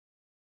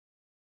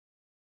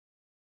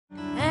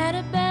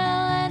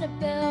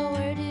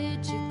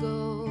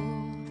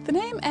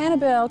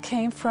Annabel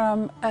came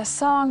from a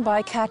song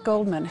by Kat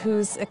Goldman,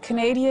 who's a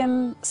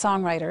Canadian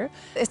songwriter.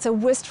 It's a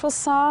wistful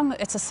song.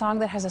 It's a song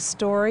that has a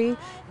story.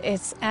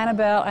 It's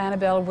Annabel,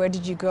 Annabel, where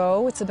did you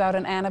go? It's about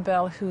an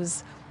Annabel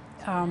who's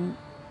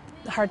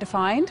hard to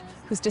find,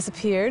 who's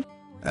disappeared.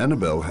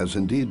 Annabel has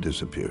indeed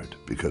disappeared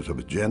because of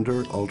a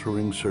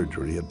gender-altering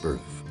surgery at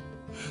birth.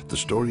 The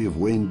story of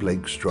Wayne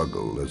Blake's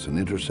struggle as an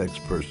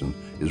intersex person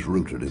is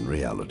rooted in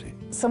reality.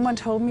 Someone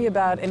told me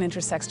about an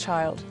intersex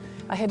child.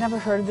 I had never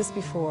heard of this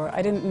before.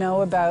 I didn't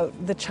know about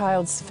the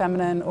child's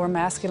feminine or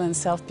masculine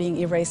self being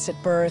erased at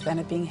birth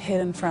and it being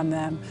hidden from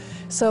them.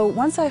 So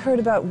once I heard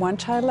about one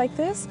child like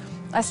this,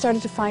 I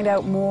started to find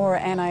out more,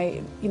 and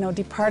I,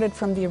 departed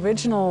from the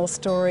original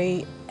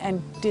story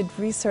and did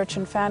research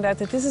and found out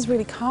that this is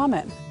really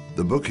common.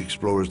 The book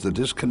explores the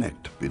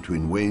disconnect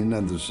between Wayne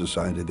and the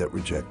society that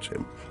rejects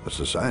him, a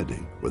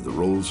society where the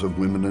roles of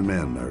women and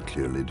men are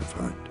clearly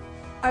defined.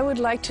 I would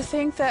like to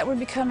think that we're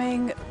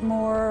becoming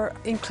more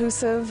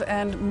inclusive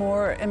and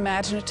more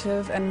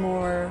imaginative and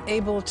more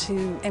able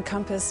to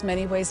encompass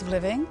many ways of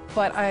living,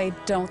 but I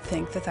don't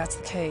think that that's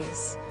the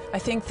case. I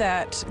think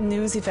that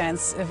news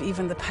events of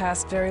even the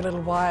past very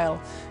little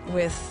while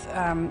with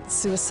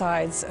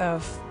suicides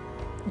of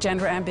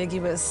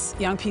gender-ambiguous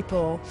young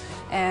people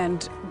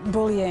and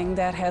bullying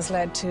that has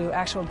led to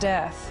actual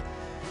death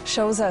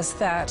shows us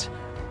that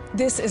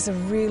this is a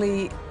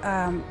really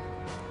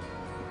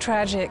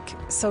tragic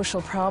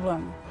social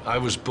problem. I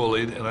was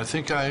bullied, and I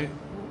think I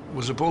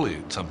was a bully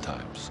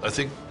sometimes. I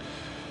think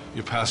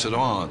you pass it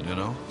on,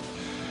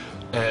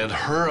 And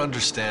her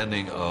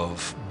understanding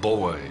of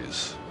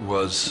boys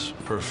was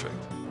perfect.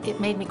 It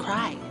made me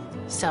cry.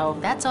 So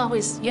that's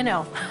always,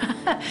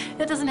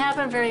 that doesn't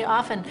happen very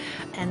often.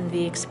 And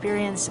the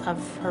experience of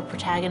her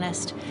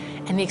protagonist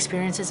and the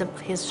experiences of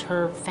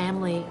her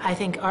family, I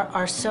think,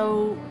 are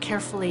so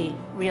carefully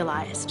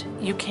realized.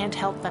 You can't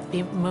help but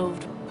be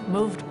moved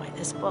by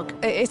this book.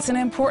 It's an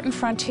important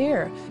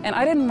frontier, and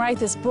I didn't write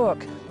this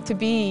book to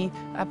be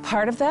a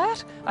part of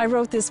that. I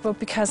wrote this book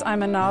because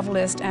I'm a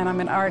novelist and I'm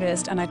an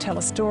artist and I tell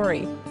a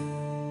story.